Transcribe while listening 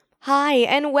Hi,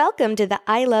 and welcome to the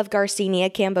I Love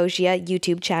Garcinia Cambogia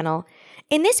YouTube channel.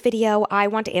 In this video, I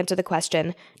want to answer the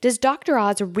question, does Dr.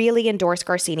 Oz really endorse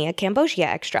Garcinia Cambogia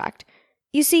extract?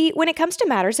 You see, when it comes to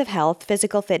matters of health,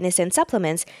 physical fitness, and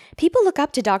supplements, people look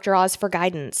up to Dr. Oz for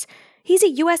guidance. He's a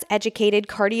U.S.-educated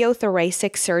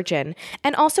cardiothoracic surgeon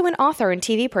and also an author and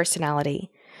TV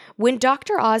personality. When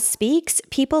Dr. Oz speaks,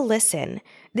 people listen.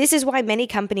 This is why many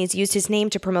companies use his name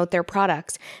to promote their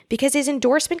products, because his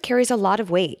endorsement carries a lot of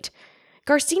weight.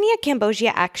 Garcinia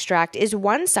Cambogia extract is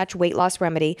one such weight loss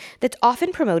remedy that's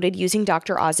often promoted using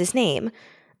Dr. Oz's name.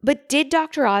 But did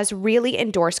Dr. Oz really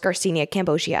endorse Garcinia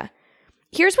Cambogia?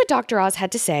 Here's what Dr. Oz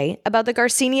had to say about the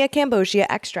Garcinia Cambogia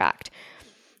extract.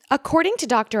 According to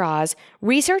Dr. Oz,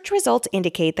 research results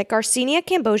indicate that Garcinia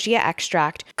Cambogia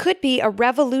extract could be a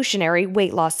revolutionary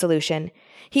weight loss solution.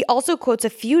 He also quotes a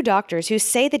few doctors who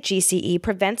say that GCE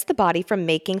prevents the body from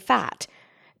making fat.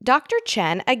 Dr.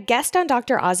 Chen, a guest on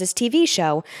Dr. Oz's TV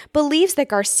show, believes that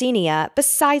Garcinia,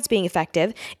 besides being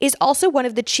effective, is also one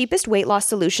of the cheapest weight loss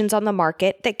solutions on the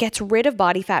market that gets rid of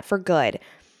body fat for good.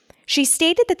 She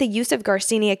stated that the use of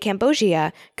Garcinia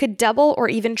Cambogia could double or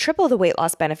even triple the weight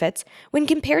loss benefits when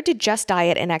compared to just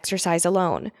diet and exercise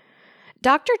alone.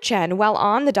 Dr. Chen, while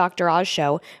on the Dr. Oz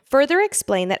show, further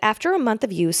explained that after a month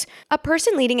of use, a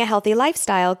person leading a healthy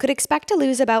lifestyle could expect to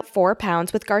lose about 4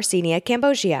 pounds with Garcinia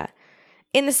Cambogia.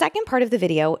 In the second part of the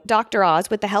video, Dr. Oz,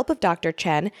 with the help of Dr.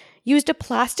 Chen, used a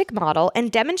plastic model and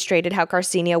demonstrated how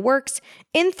Garcinia works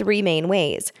in 3 main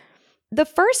ways. The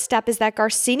first step is that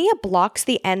Garcinia blocks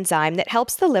the enzyme that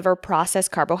helps the liver process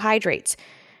carbohydrates.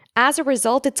 As a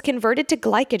result, it's converted to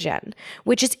glycogen,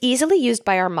 which is easily used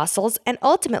by our muscles, and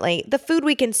ultimately, the food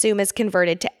we consume is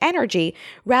converted to energy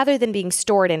rather than being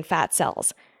stored in fat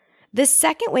cells. The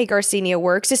second way Garcinia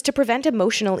works is to prevent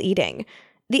emotional eating.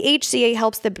 The HCA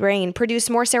helps the brain produce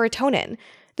more serotonin,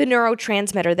 the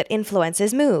neurotransmitter that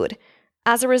influences mood.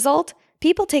 As a result,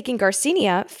 people taking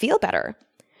Garcinia feel better.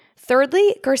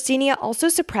 Thirdly, Garcinia also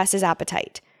suppresses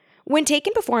appetite. When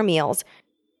taken before meals,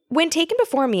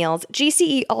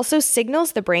 GCE also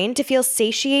signals the brain to feel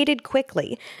satiated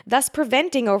quickly, thus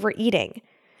preventing overeating.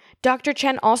 Dr.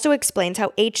 Chen also explains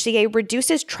how HCA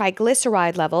reduces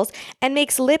triglyceride levels and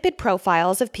makes lipid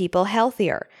profiles of people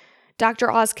healthier.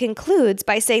 Dr. Oz concludes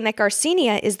by saying that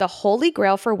Garcinia is the holy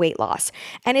grail for weight loss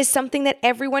and is something that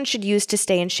everyone should use to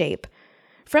stay in shape.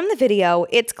 From the video,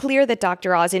 it's clear that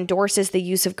Dr. Oz endorses the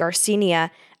use of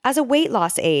Garcinia as a weight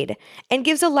loss aid and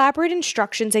gives elaborate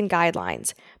instructions and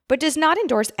guidelines, but does not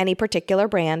endorse any particular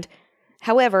brand.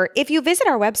 However, if you visit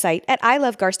our website at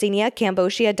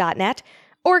ilovegarciniacambogia.net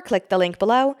or click the link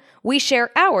below, we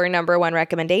share our #1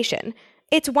 recommendation.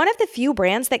 It's one of the few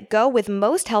brands that go with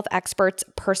most health experts'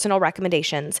 personal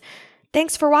recommendations.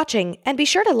 Thanks for watching, and be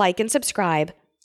sure to like and subscribe.